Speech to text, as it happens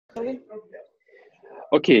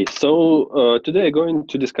Okay, so today I'm going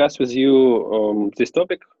to discuss with you this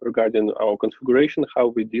topic regarding our configuration, how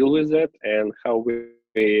we deal with that, and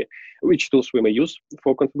which tools we may use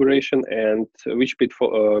for configuration, and which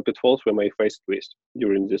pitfalls we may face with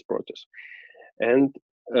during this process. And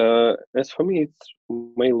as for me, it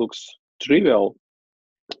may looks trivial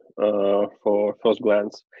for first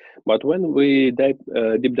glance. But when we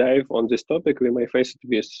deep dive on this topic, we may face it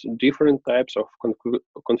with different types of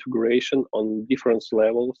configuration on different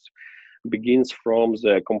levels. Begins from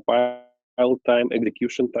the compile time,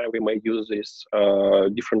 execution time. We may use these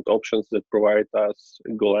different options that provide us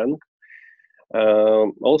Golang.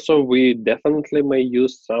 Also, we definitely may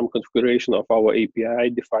use some configuration of our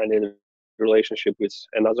API defining relationship with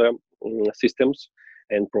another systems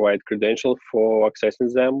and provide credential for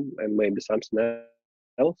accessing them and maybe something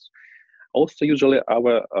else. Also, usually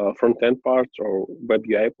our front-end part or web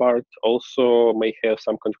UI part also may have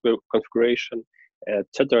some configuration,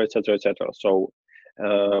 etc., etc., etc. So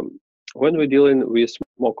when we're dealing with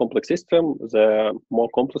more complex system, the more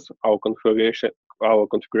complex our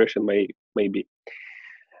configuration may be.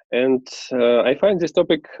 And I find this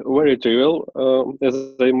topic very trivial, as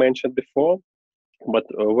I mentioned before. But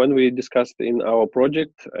when we discussed in our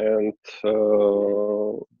project, and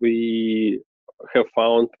we have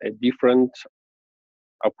found a different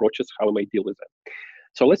approaches how we may deal with that.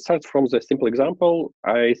 So let's start from the simple example.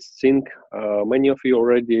 I think many of you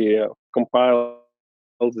already compiled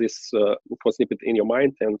this for snippet in your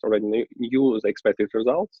mind and already knew the expected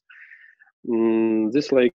results.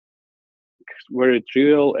 This like very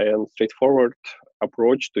trivial and straightforward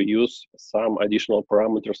approach to use some additional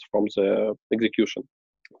parameters from the execution.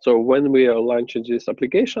 So when we are launching this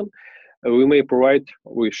application,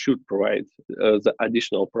 we should provide the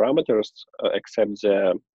additional parameters, except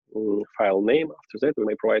the file name. After that, we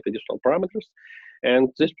may provide additional parameters, and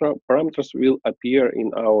these parameters will appear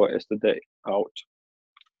in our std out.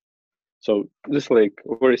 So this is like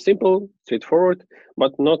very simple, straightforward,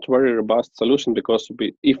 but not very robust solution, because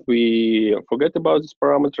if we forget about these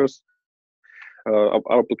parameters,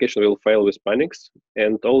 our application will fail with panics,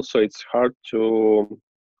 and also it's hard to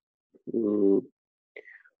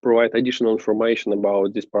provide additional information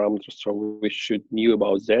about these parameters. So we should know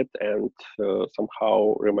about that and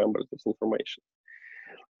somehow remember this information.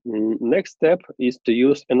 Next step is to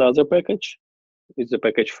use another package. It's a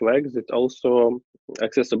package flag that also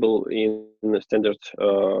accessible in the standard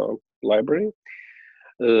library.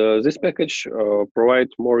 This package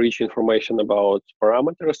provides more rich information about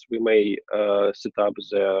parameters. We may set up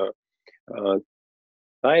the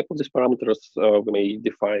type of these parameters. We may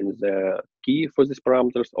define the key for these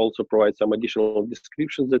parameters, also provide some additional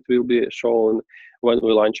descriptions that will be shown when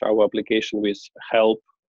we launch our application with help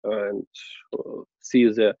and see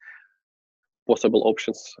the possible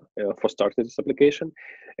options for starting this application.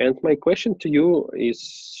 And my question to you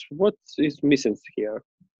is, what is missing here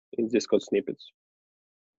in this code snippets?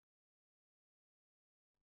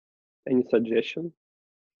 Any suggestion?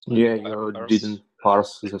 Yeah, you didn't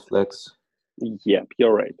parse the flags. Yep,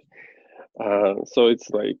 you're right. So it's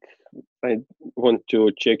like, I want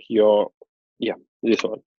to check this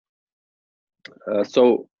one.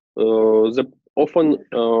 So the often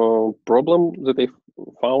problem that I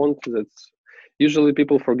found that usually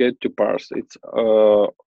people forget to parse. It's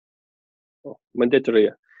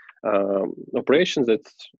mandatory operations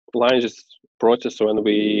that launches process when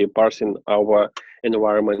we parsing our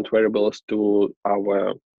environment variables to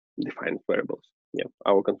our defined variables. Yeah,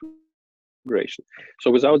 our configuration.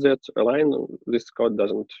 So without that line, this code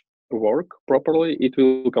doesn't work properly. It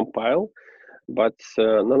will compile, but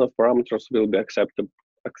none of parameters will be accepted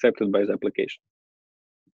by the application.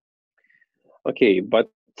 Okay, but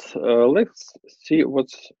let's see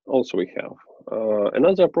what's also we have.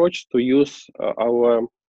 Another approach to use our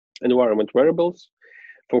environment variables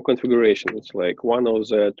for configuration. It's like one of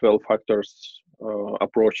the 12 factors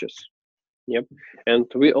approaches. Yep,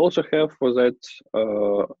 and we also have for that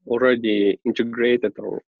already integrated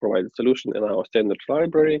or provided solution in our standard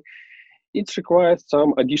library. It requires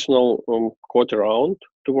some additional code around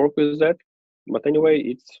to work with that, but anyway,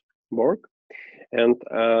 it's work. And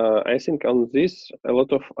I think on this, a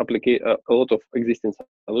lot of existing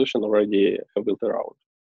solution already have built around.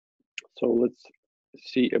 So let's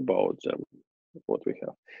see about them, what we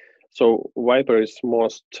have. So Viper is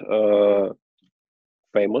most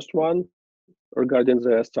famous one regarding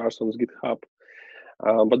the stars on GitHub,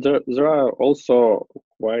 but there are also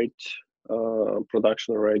quite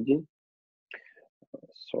production ready.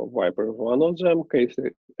 So Viper is one of them,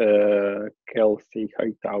 Kelsey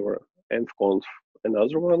Hightower, and Conf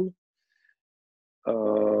another one.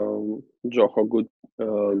 Joho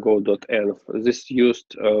go.env. This is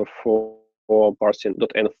used for parsing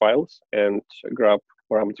 .env files and grab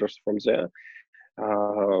parameters from there.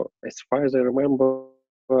 As far as I remember,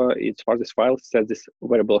 it's part this file set these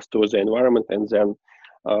variables to the environment and then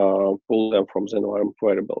pull them from the environment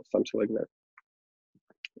variable, something like that.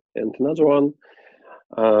 And another one,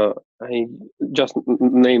 I just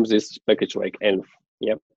name this package like env,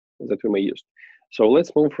 yeah, that we may use. So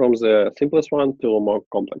let's move from the simplest one to more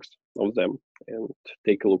complex of them and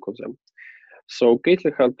take a look at them. So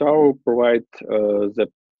K3 Tower provide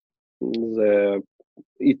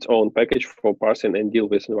its own package for parsing and deal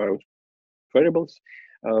with environment variables.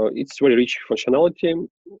 It's very rich functionality.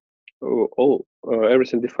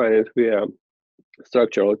 Everything defined via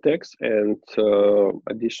structural text and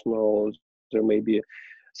additional. There may be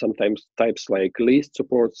sometimes types like list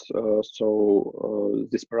supports.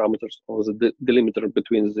 These parameters or the delimiter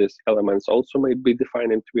between these elements also may be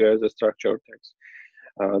defined via the structural text.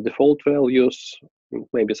 Default values,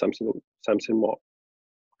 maybe something more.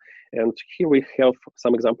 And here we have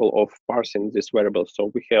some example of parsing these variables.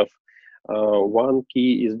 So we have one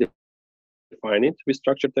key is defined with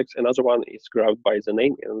structured text, another one is grabbed by the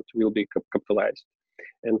name and will be capitalized.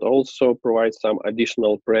 And also provide some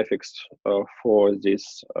additional prefix for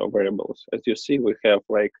these variables. As you see, we have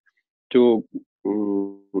like two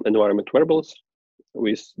environment variables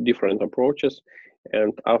with different approaches.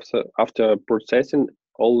 And after processing,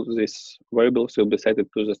 all these variables will be set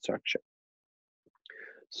to the structure.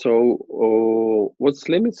 So what's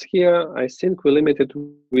limits here? I think we limit it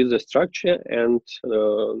with the structure and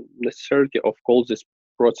necessity of call this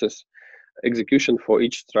process execution for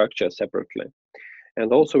each structure separately.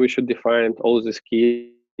 And also we should define all these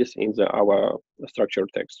keys in our structured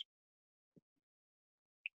text.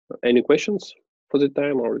 Any questions for the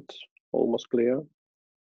time, or it's almost clear?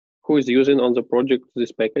 Who is using on the project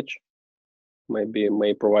this package?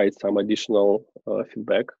 May provide some additional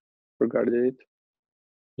feedback regarding it.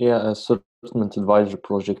 Yeah, a certain advisory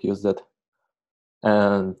project use that.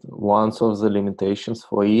 And one of the limitations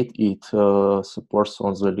for it supports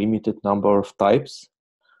on the limited number of types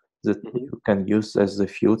that you can use as the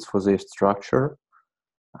fields for the structure.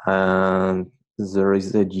 And there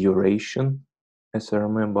is a duration, as I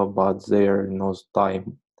remember, but there is no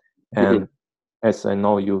time. And as I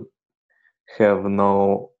know, you have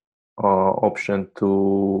no option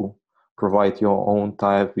to provide your own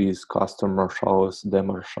type with custom marshallers,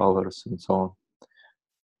 demarshallers, and so on.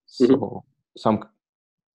 So something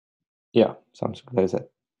like that.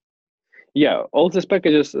 Yeah, all these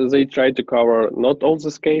packages, they try to cover not all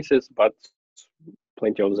these cases, but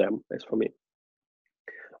plenty of them, as for me.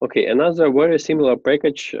 Okay, another very similar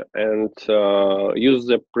package and use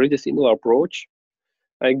a pretty similar approach,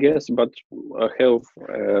 I guess, but have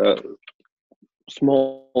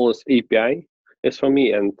smallest API as for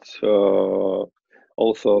me, and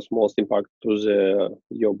also smallest impact to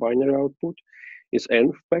your binary output is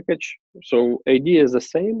env package. So idea is the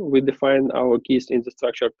same. We define our keys in the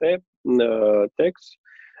structure tab text.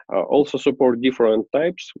 Also support different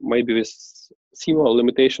types, maybe with similar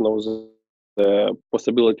limitation of the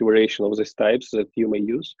possibility variation of these types that you may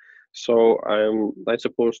use. So I'm not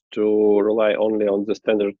supposed to rely only on the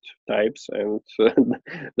standard types and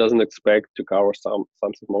doesn't expect to cover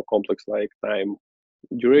something more complex like time.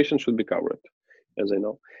 Duration should be covered, as I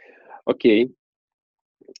know. Okay.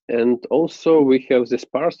 And also we have this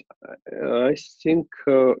parse. I think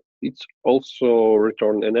it's also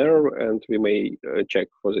return an error, and we may check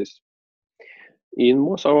for this. In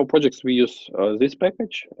most of our projects, we use this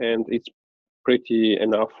package, and it's pretty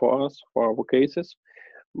enough for us, for our cases.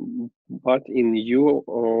 But in your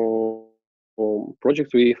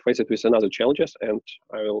project, we face it with another challenges, and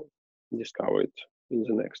I will discover it in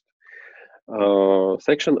the next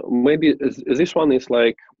section. Maybe this one is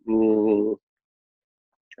like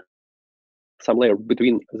some layer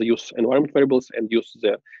between the use environment variables and use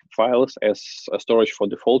the files as a storage for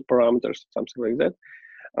default parameters, something like that.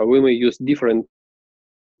 We may use different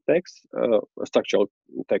text, structural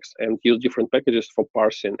text, and use different packages for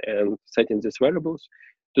parsing and setting these variables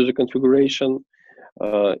to the configuration.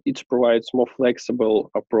 It provides more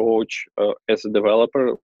flexible approach as a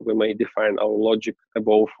developer. We may define our logic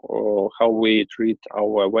above how we treat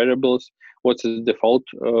our variables, what is the default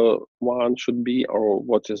one should be, or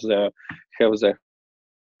what is have the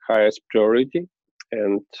highest priority,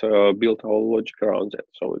 and build our logic around that.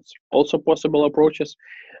 So it's also possible approaches,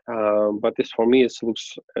 but this for me it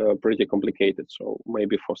looks pretty complicated. So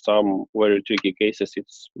maybe for some very tricky cases,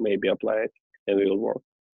 it's maybe applied and will work.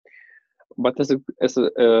 But as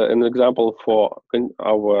an example for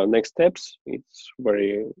our next steps, it's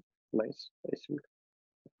very nice, I think.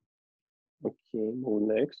 Okay, move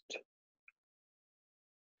next.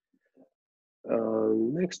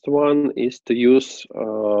 Next one is to use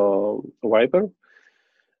Viper.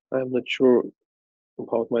 I'm not sure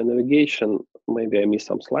about my navigation. Maybe I missed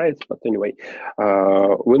some slides, but anyway,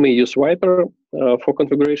 we may use Viper for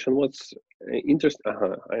configuration. What's interesting?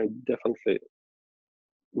 I definitely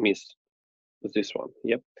miss this one.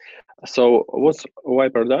 Yep. So what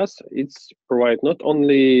Viper does, it's provide not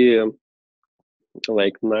only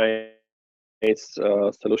like nice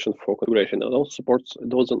solution for configuration, it also supports a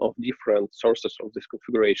dozen of different sources of this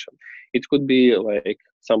configuration. It could be like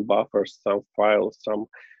some buffers, some files, some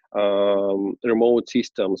remote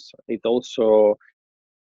systems. It also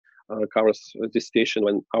covers this station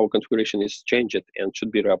when our configuration is changed and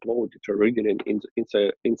should be re-uploaded or reading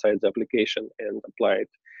inside the application and applied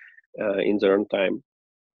in the runtime.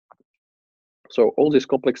 So all these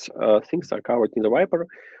complex things are covered in the Viper,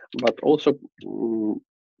 but also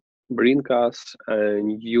bring us a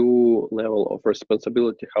new level of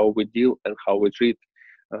responsibility, how we deal and how we treat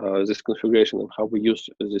this configuration and how we use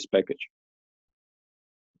this package.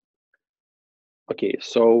 Okay,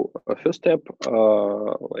 so first step,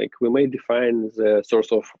 like we may define the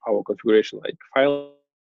source of our configuration, like file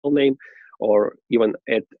name, or even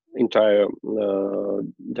add entire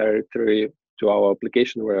directory to our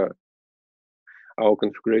application where our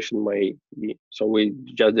configuration may be. So we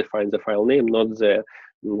just define the file name, not the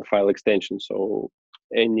file extension. So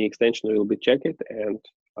any extension will be checked and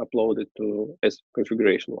uploaded to as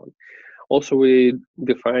configuration one. Also, we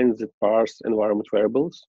define the parse environment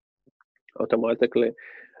variables automatically.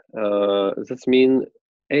 That means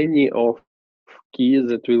any of keys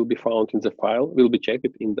that will be found in the file will be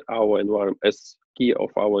checked in our environment as key of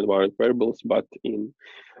our environment variables, but in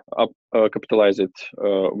capitalized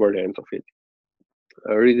variant of it.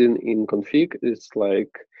 Reading in config is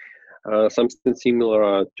like something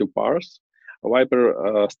similar to parse.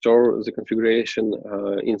 Viper store the configuration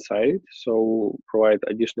inside, so provide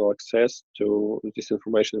additional access to this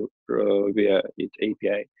information via its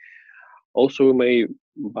API. Also, we may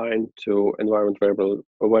bind to environment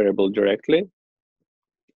variable directly.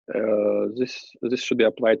 This should be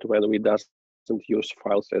applied when we doesn't use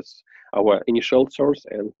files as our initial source,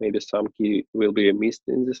 and maybe some key will be missed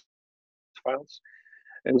in these files.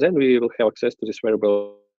 And then we will have access to this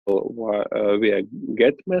variable via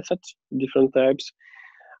get methods, different types,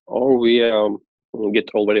 or we get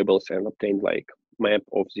all variables and obtain like map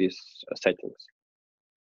of these settings.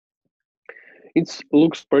 It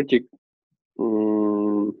looks pretty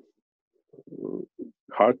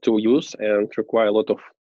hard to use and require a lot of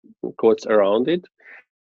codes around it.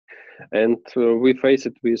 And we face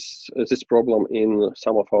it with this problem in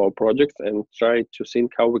some of our projects and try to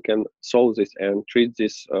think how we can solve this and treat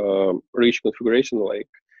this rich configuration like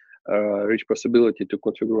rich possibility to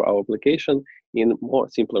configure our application in more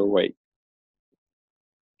simpler way.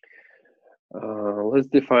 Let's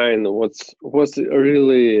define what's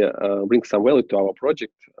really brings some value to our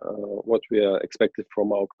project, what we are expected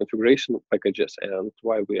from our configuration packages, and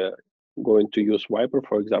why we are going to use Viper,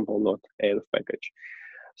 for example, not ANF package.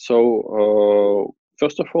 So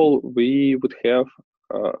first of all, we would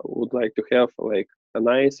like to have like a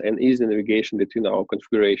nice and easy navigation between our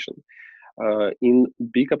configuration. In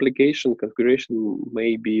big application, configuration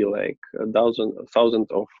may be like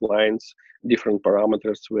thousands of lines, different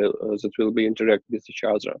parameters that will be interact with each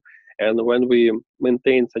other. And when we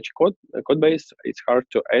maintain such code base, it's hard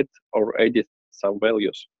to add or edit some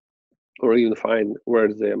values, or even find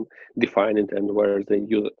where they define it and where they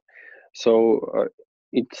use it. So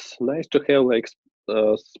it's nice to have like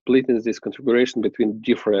splitting this configuration between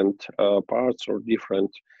different parts or different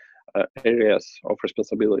areas of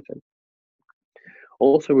responsibility.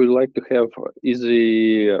 Also, we would like to have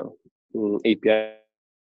easy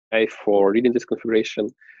API for reading this configuration,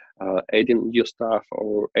 adding new stuff,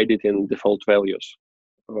 or editing default values.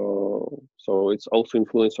 So it's also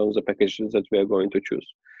influence on the packages that we are going to choose.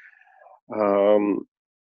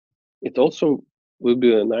 It also will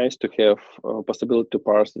be nice to have possibility to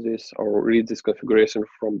parse this or read this configuration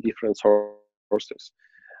from different sources.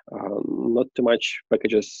 Not too much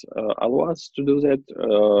packages allow us to do that.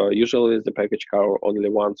 Usually the package cover only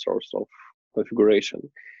one source of configuration.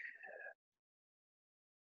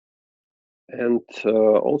 And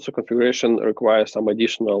also configuration requires some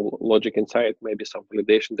additional logic inside, maybe some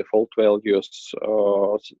validation default values,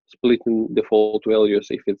 splitting default values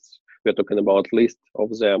if we're talking about list of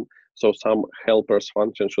them. So some helpers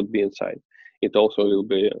function should be inside. It also will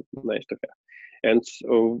be nice to have. And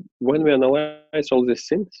so when we analyze all these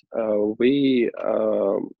things, we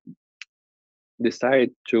decide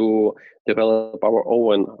to develop our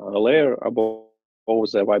own layer above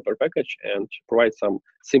the Viper package and provide some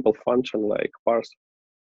simple function like parse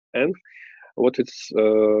env. What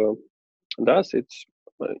does, it's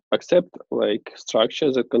accept like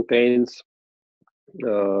structure that contains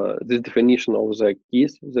this definition of the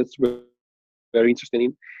keys. That's very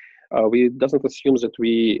interesting. We doesn't assume that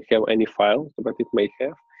we have any file, but it may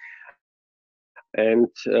have. And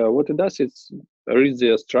what it does is read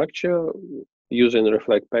the structure using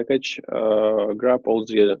reflect package, grab all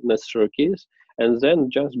the necessary keys, and then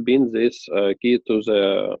just bin this key to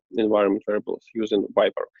the environment variables using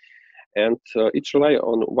Viper. And it rely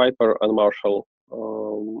on Viper and Marshall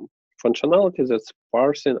functionality that's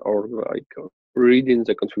parsing or like reading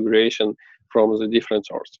the configuration from the different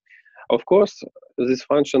source. Of course, this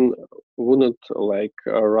function wouldn't like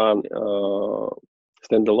run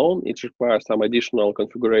standalone. It requires some additional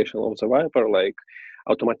configuration of the Viper, like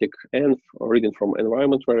automatic env, reading from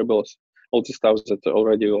environment variables, all the stuff that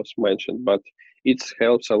already was mentioned. But it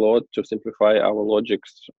helps a lot to simplify our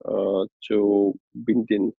logics to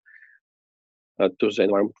binding to the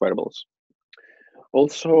environment variables.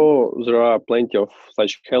 Also, there are plenty of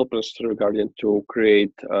such helpers regarding to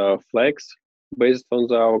create flags based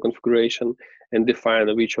on our configuration and define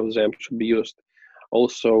which of them should be used.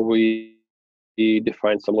 Also, we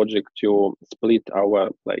define some logic to split our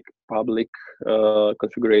like public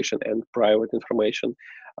configuration and private information.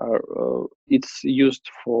 It's used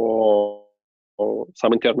for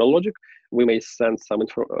some internal logic. We may send some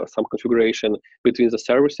configuration between the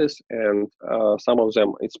services, and some of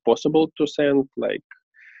them it's possible to send like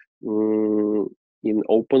in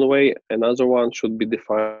open way. Another one should be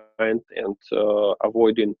defined and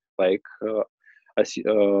avoiding like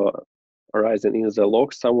arising in the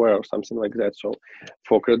log somewhere or something like that. So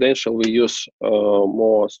for credential, we use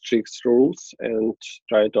more strict rules and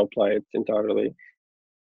try to apply it entirely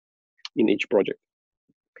in each project.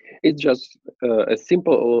 It's just a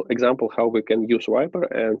simple example how we can use Viper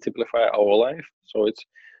and simplify our life. So it's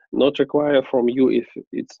not required from you if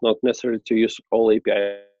it's not necessary to use all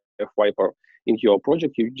API of Viper in your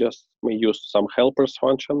project. You just may use some helpers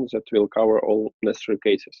function that will cover all necessary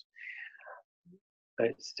cases.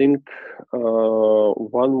 I think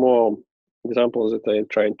one more example that I'm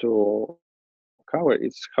trying to cover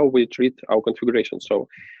is how we treat our configuration. So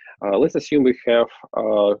let's assume we have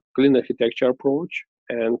a clean architecture approach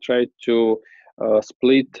and try to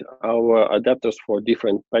split our adapters for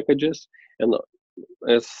different packages. And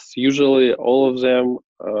as usually, all of them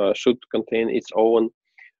should contain its own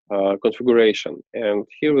configuration. And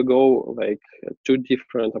here we go, like two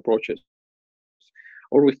different approaches.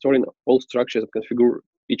 Or we store in all structures that configure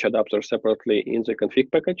each adapter separately in the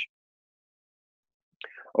config package,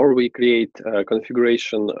 or we create a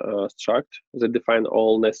configuration struct that define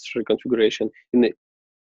all necessary configuration in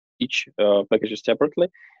each package separately,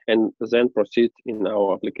 and then proceed in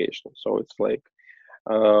our application. So it's like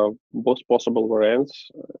both possible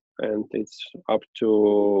variants, and it's up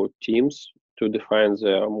to teams to define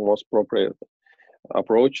the most appropriate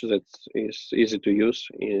approach that is easy to use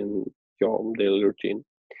in your daily routine.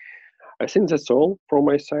 I think that's all from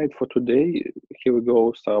my side for today. Here we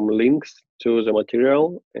go, some links to the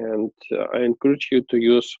material, and I encourage you to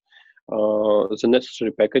use the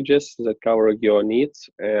necessary packages that cover your needs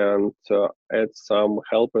and add some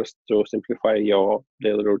helpers to simplify your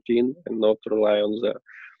daily routine and not rely on the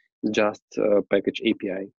just package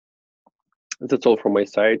API. That's all from my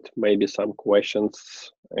side. Maybe some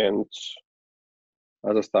questions and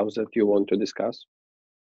other stuff that you want to discuss.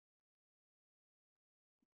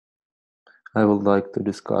 I would like to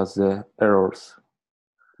discuss the errors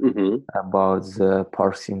about the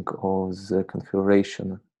parsing of the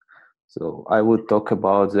configuration. So I would talk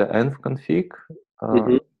about the env config,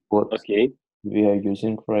 what we are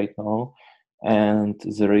using right now, and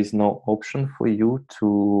there is no option for you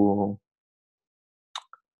to.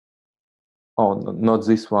 Oh, not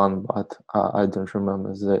this one, but I don't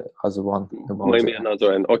remember the other one. About maybe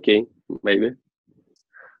another one. Okay, maybe.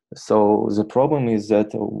 So the problem is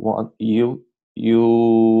that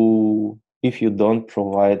if you don't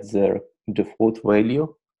provide the default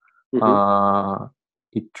value,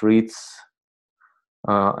 it treats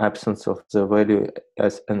absence of the value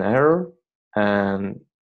as an error, and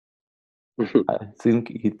I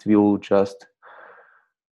think it will just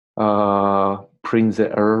print the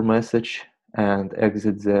error message and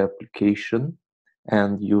exit the application,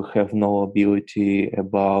 and you have no ability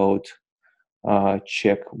about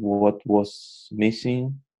check what was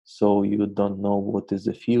missing. So you don't know what is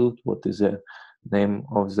the field, what is the name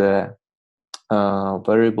of the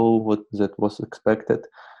variable, what that was expected.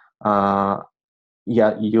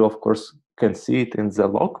 Yeah, you of course can see it in the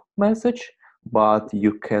log message, but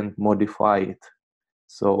you can modify it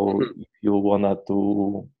So if you wanna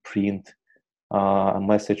to print a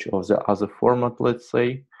message of the other format, let's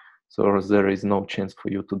say, so there is no chance for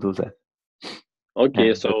you to do that. Okay,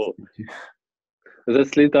 And so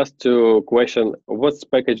that leads us to question: what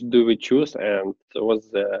package do we choose, and what's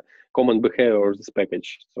the common behavior of this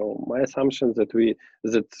package? So my assumption that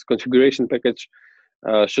that configuration package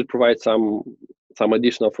should provide some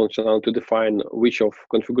additional functionality to define which of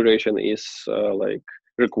configuration is like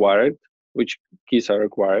required, which keys are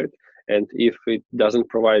required, and if it doesn't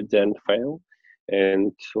provide, then fail,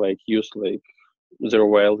 and like use like zero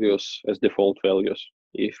values as default values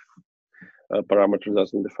if a parameter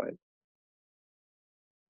doesn't define.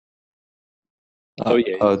 So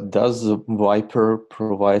yeah, does Viper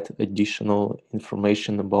provide additional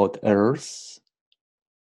information about errors?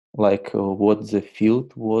 Like what the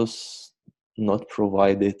field was not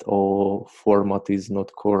provided or format is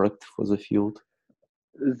not correct for the field?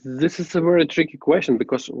 this is a very tricky question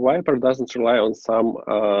because Viper doesn't rely on some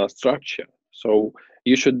structure. So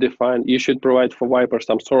you should provide for Viper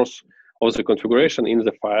some source of the configuration in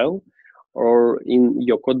the file, or in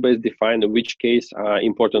your code base define which case are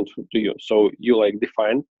important to you. So you like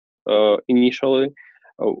define initially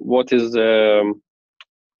what is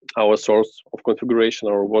our source of configuration,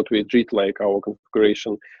 or what we treat like our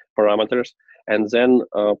configuration parameters, and then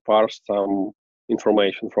parse some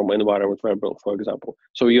information from environment variable, for example.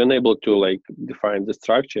 So you're unable to like define the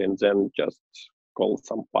structure and then just call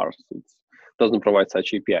some parse. It doesn't provide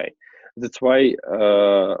such API. That's why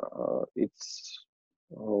it's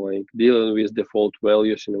like dealing with default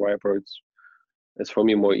values in Viper. It's for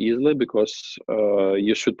me more easily because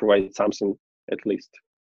you should provide something at least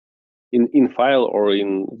in file or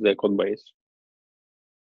in the code base.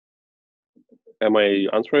 Am I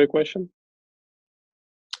answering your question?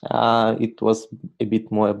 It was a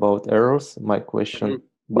bit more about errors, my question,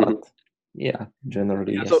 but yeah,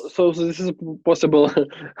 generally yes. So this is possible.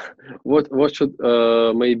 What should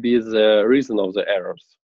maybe the reason of the errors?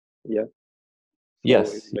 Yeah.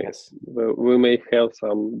 So yes. we may have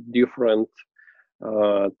some different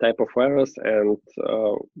type of errors, and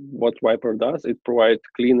what Viper does, it provides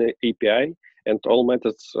clean API, and all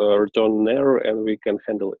methods return an error, and we can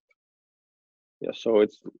handle it. Yeah, so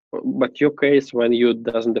but your case when you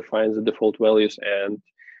doesn't define the default values and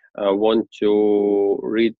want to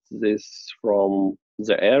read this from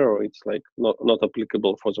the error, it's like not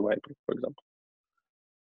applicable for the Viper, for example.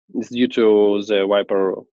 It's due to the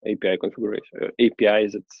Viper API configuration,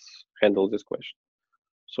 APIs that handle this question.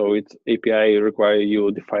 So its API require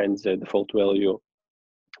you define the default value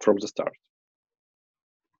from the start.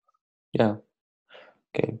 Yeah.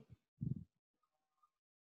 Okay.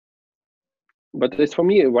 But it's for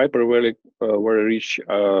me, Viper very rich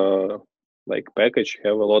like package,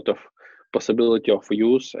 have a lot of possibility of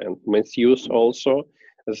use and misuse also.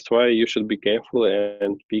 That's why you should be careful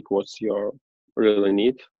and pick what's your really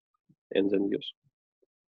need and then use.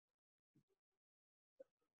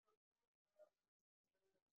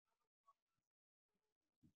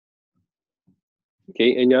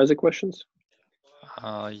 Okay, any other questions?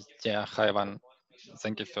 Yeah, hi Ivan.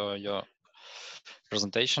 Thank you for your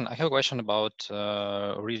presentation. I have a question about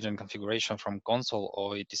reading configuration from console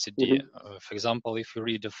or etcd. For example, if you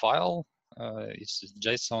read a file, it's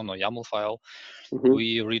JSON or YAML file,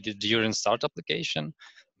 we read it during start application.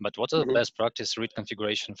 But what is the best practice read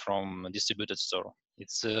configuration from distributed store?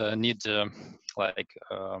 It's need like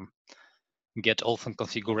get often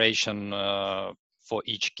configuration for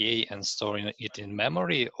each key and storing it in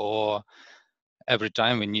memory, or every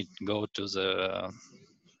time we need to go to the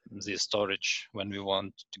storage when we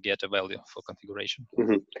want to get a value for configuration.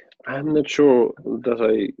 I'm not sure that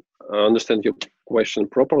I understand your question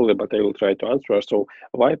properly, but I will try to answer. So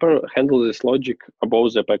Viper handles this logic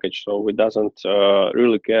above the package, so it doesn't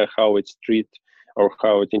really care how it's treated or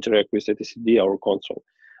how it interacts with etcd or console.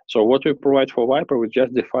 So what we provide for Viper, we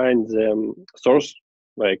just define the source,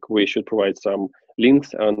 like we should provide some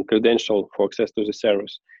links and credential for access to the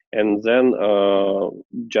service, and then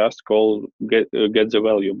just call get the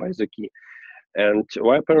value by the key. And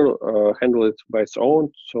Viper handle it by its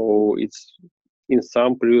own, so it's in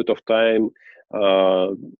some period of time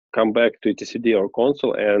come back to etcd or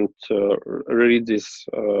console and read these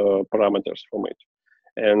parameters from it.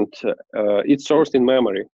 And it's sourced in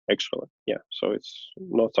memory, actually. Yeah, so it's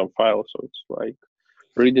not some file, so it's like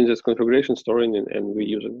reading this configuration, storing it, and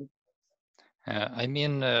reusing it. I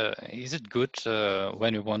mean, is it good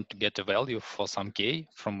when you want to get a value for some key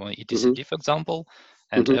from etcd, for example,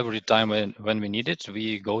 and every time when we need it,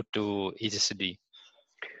 we go to etcd?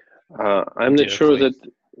 I'm not sure that,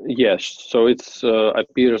 yes, so it's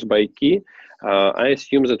appears by key. I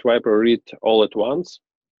assume that Viper read all at once.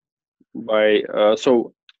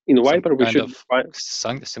 So in Some Viper we kind should of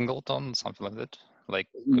define. singleton, something like that, like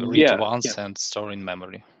read Yeah, once and store in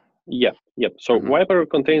memory. yeah. So Mhm. Viper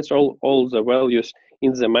contains all the values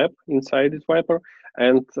in the map inside it Viper,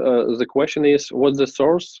 and the question is, what's the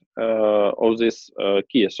source of this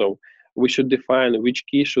key? So we should define which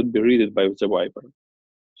key should be read by the Viper.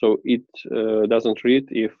 So it doesn't read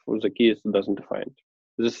if the key is doesn't defined.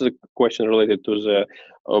 This is a question related to the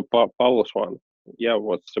Paulus one. Yeah,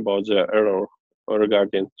 what's about the error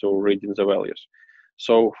regarding to reading the values?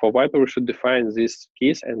 So for Viper, we should define these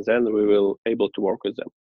keys, and then we will able to work with them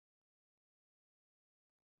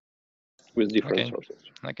with different sources.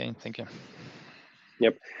 Okay, thank you.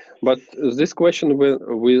 Yep, but this question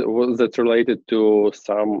that's related to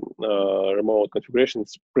some remote configuration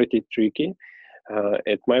is pretty tricky.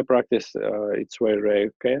 At my practice, it's very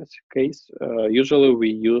rare case. Usually we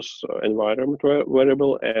use environment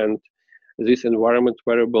variable, and this environment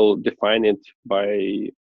variable defined by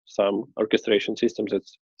some orchestration system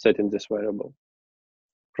that's setting this variable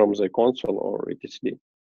from the console or etcd.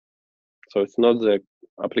 So it's not the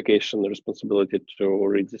application responsibility to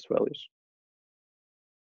read these values.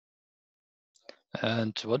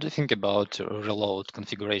 And what do you think about reload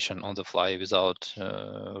configuration on the fly without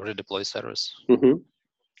redeploy service?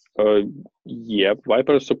 Yeah,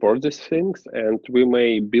 Viper supports these things, and we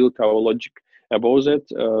may build our logic above that.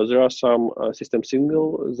 There are some system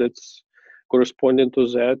signal that's corresponding to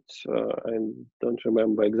that. I don't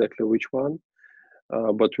remember exactly which one,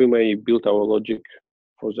 but we may build our logic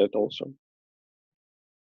for that also.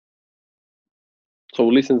 So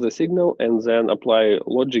listen the signal and then apply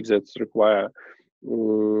logic that's require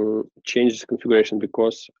change this configuration,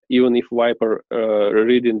 because even if Viper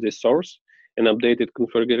reading the source and updated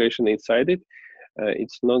configuration inside it,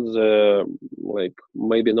 it's not the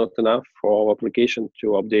maybe not enough for our application to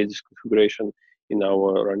update this configuration in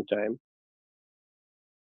our runtime.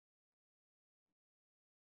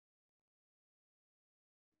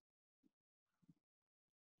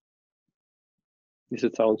 Does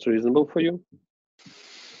it sound reasonable for you?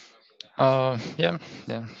 Yeah,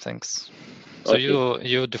 thanks. So Okay.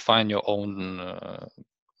 you define your own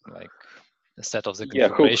like set of the Yeah,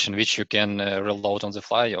 hook. configuration which you can reload on the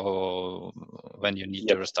fly or when you need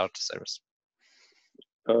to Yep. restart the service.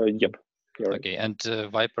 Yep. Right. Okay, and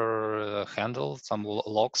Viper handle some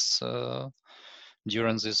logs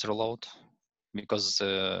during this reload, because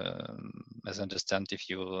as I understand, if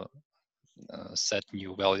you set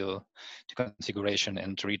new value to configuration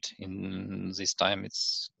and read in this time,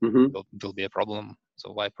 it's will be a problem.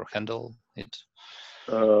 So Viper handle it.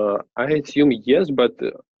 I assume yes, but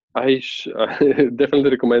I definitely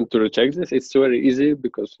recommend to recheck this. It's very easy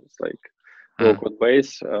because it's like low code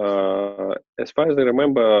base. As far as I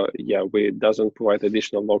remember, yeah, we doesn't provide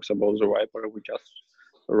additional logs about the Viper. We just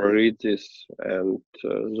read this, and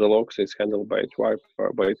the logs is handled by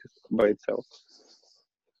Viper by itself.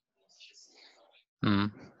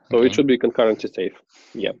 So it should be concurrency safe.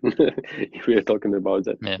 Yeah, if we are talking about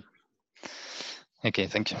that. Yeah. Okay,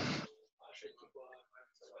 thank you.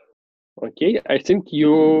 Okay, I think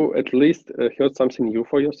you at least heard something new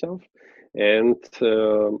for yourself and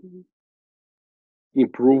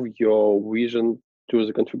improve your vision to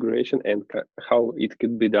the configuration and how it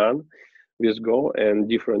could be done with Go and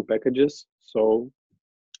different packages. So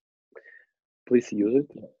please use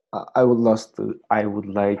it. I would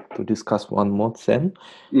like to discuss one more thing.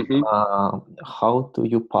 How do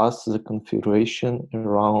you pass the configuration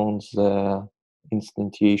around the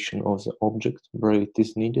instantiation of the object where it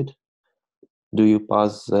is needed? Do you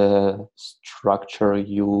pass the structure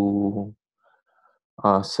you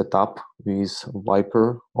set up with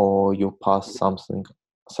Viper, or you pass something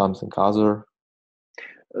other?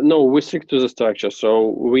 No, we stick to the structure. So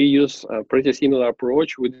we use a pretty similar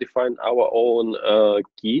approach. We define our own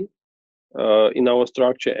key in our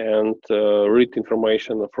structure and read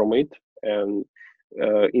information from it. And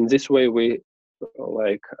in this way, we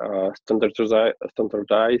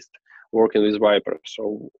standardized working with Viper.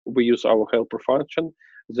 So we use our helper function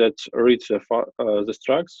that reads the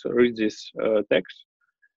structs, reads this text,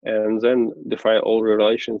 and then define all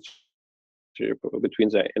relations between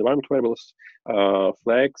the environment variables,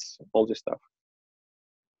 flags, all this stuff.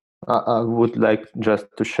 I would like just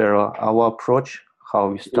to share our approach, how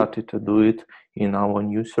we started to do it in our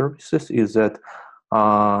new services, is that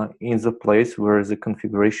in the place where the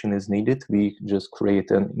configuration is needed, we just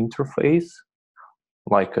create an interface,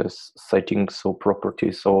 like a settings or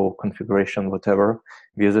properties or configuration, whatever,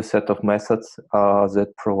 with a set of methods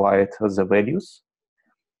that provide the values.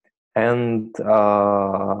 And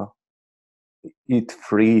it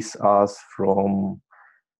frees us from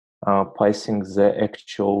passing the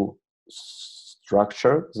actual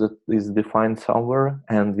structure that is defined somewhere,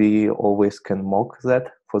 and we always can mock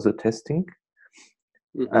that for the testing.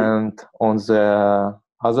 And on the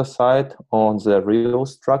other side, on the real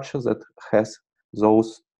structure that has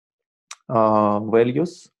those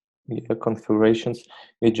values, configurations,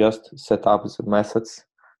 we just set up the methods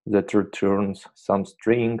that returns some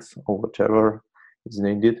strings or whatever is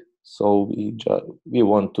needed. So we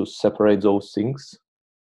want to separate those things,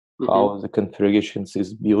 how the configurations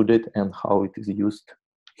is built and how it is used,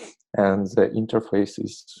 and the interface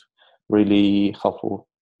is really helpful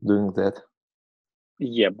doing that.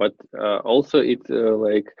 Yeah, but also it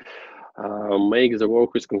makes the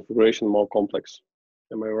work with configuration more complex.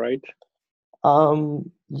 Am I right?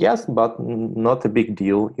 Yes, but not a big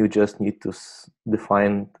deal. You just need to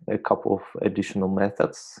define a couple of additional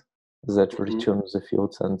methods that return the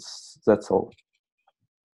fields, and that's all.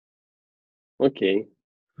 Okay.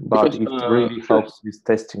 But it really helps with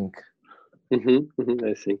testing.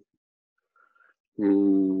 I see.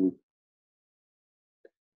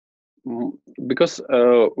 Because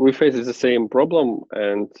we face the same problem,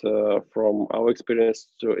 and from our experience,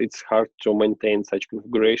 it's hard to maintain such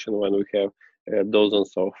configuration when we have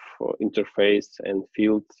dozens of interface and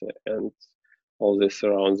fields and all this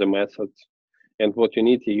around the method. And what you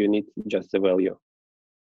need just the value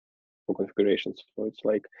for configurations. So it's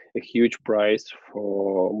like a huge price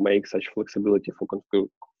for make such flexibility for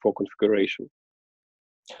configuration.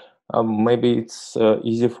 Maybe it's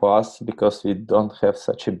easy for us because we don't have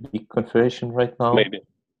such a big configuration right now. Maybe,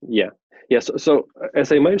 yeah. So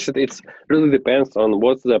as I mentioned, it's really depends on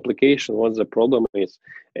what the application, what the problem is,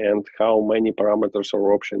 and how many parameters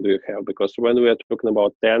or options do you have. Because when we are talking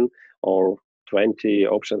about 10 or 20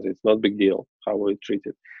 options, it's not a big deal how we treat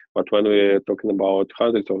it. But when we're talking about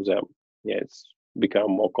hundreds of them, yeah, it's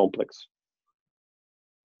become more complex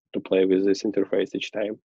to play with this interface each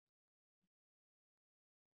time.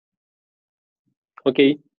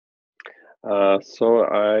 Okay. So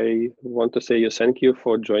I want to say you thank you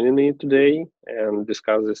for joining me today and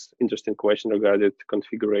discuss this interesting question regarding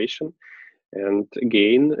configuration. And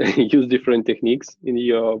again, use different techniques in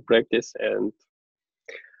your practice and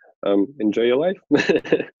enjoy your life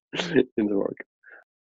in the work.